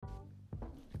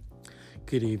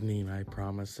Good evening, I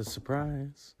promised a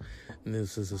surprise. And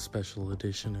this is a special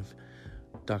edition of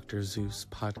Dr. Zeus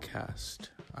podcast.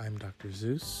 I'm Dr.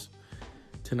 Zeus.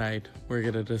 Tonight, we're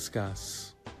going to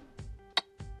discuss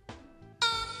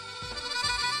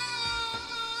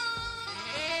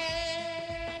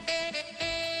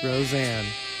Roseanne,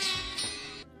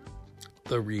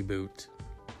 the reboot.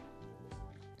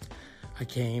 I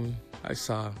came, I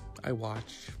saw, I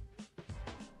watched,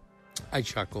 I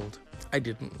chuckled, I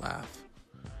didn't laugh.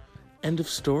 End of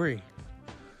story.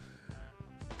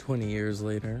 20 years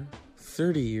later,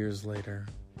 30 years later,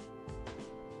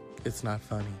 it's not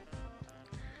funny.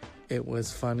 It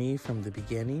was funny from the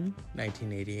beginning,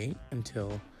 1988,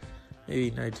 until maybe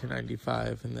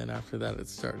 1995, and then after that it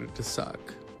started to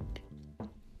suck.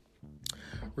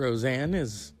 Roseanne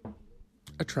is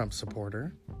a Trump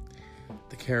supporter.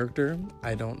 The character,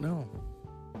 I don't know.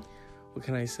 What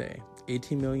can I say?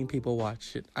 18 million people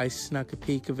watched it. I snuck a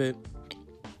peek of it.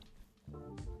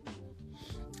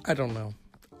 I don't know.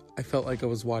 I felt like I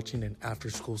was watching an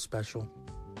after-school special.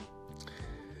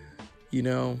 You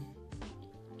know,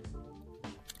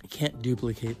 you can't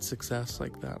duplicate success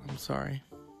like that. I'm sorry.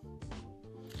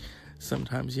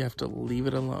 Sometimes you have to leave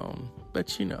it alone.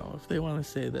 But you know, if they want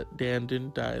to say that Dan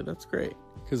didn't die, that's great.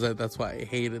 Because that's why I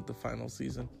hated the final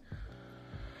season.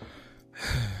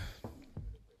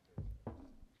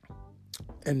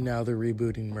 And now they're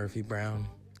rebooting Murphy Brown,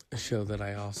 a show that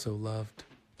I also loved.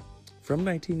 From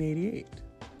 1988,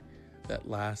 that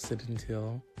lasted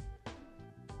until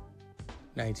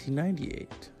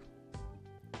 1998.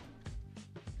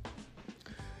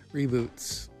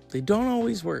 Reboots, they don't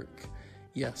always work.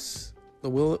 Yes, the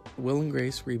Will and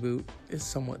Grace reboot is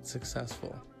somewhat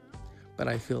successful, but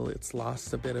I feel it's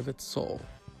lost a bit of its soul.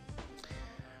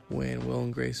 When Will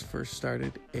and Grace first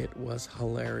started, it was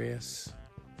hilarious.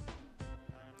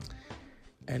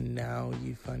 And now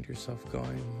you find yourself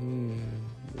going,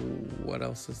 what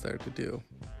else is there to do?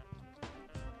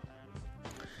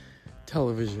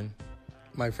 Television.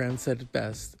 My friend said it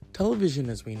best. Television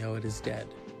as we know it is dead.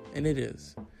 And it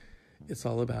is. It's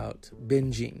all about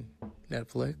binging.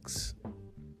 Netflix,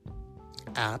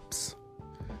 apps,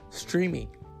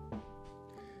 streaming.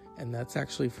 And that's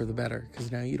actually for the better,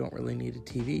 because now you don't really need a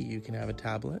TV. You can have a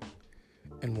tablet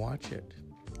and watch it.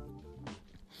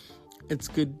 It's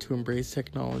good to embrace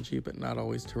technology, but not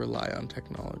always to rely on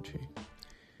technology.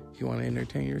 If you want to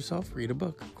entertain yourself, read a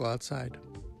book, go outside.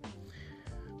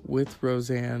 With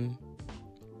Roseanne,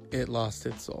 it lost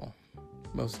its soul,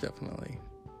 most definitely.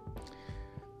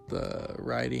 The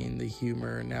writing, the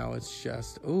humor, now it's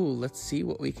just, let's see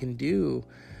what we can do.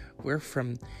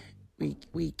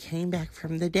 We came back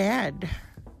from the dead.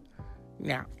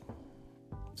 No,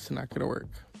 it's not going to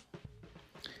work.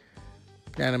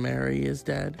 Nana Mary is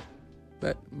dead.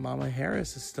 But Mama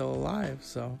Harris is still alive,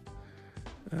 so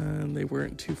they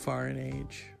weren't too far in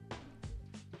age.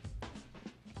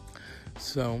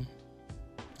 So,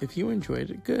 if you enjoyed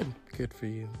it, good for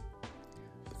you.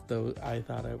 Though I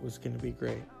thought it was going to be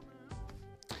great,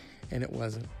 and it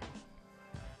wasn't.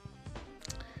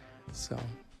 So,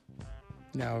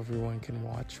 now everyone can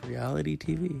watch reality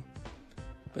TV,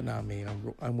 but not me.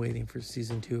 I'm waiting for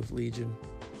season 2 of Legion.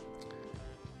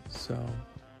 So,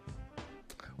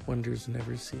 wonders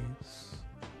never cease.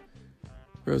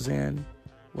 Roseanne,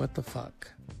 what the fuck?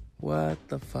 What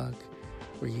the fuck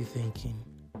were you thinking?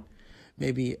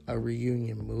 Maybe a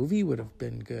reunion movie would have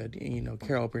been good. You know,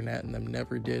 Carol Burnett and them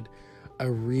never did a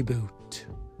reboot.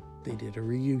 They did a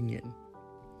reunion.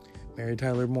 Mary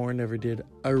Tyler Moore never did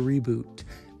a reboot.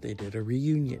 They did a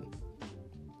reunion.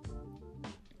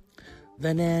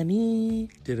 The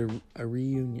Nanny did a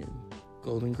reunion.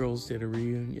 Golden Girls did a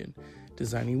reunion.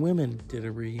 Designing Women did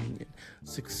a reunion.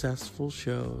 Successful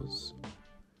shows.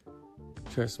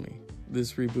 Trust me,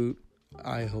 this reboot,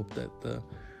 I hope that the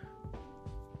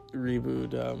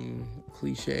reboot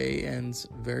cliche ends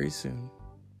very soon.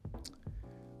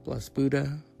 Bless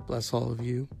Buddha, bless all of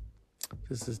you.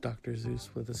 This is Dr. Zeus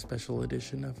with a special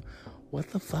edition of What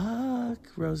the Fuck,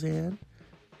 Roseanne?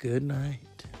 Good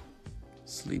night.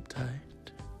 Sleep tight.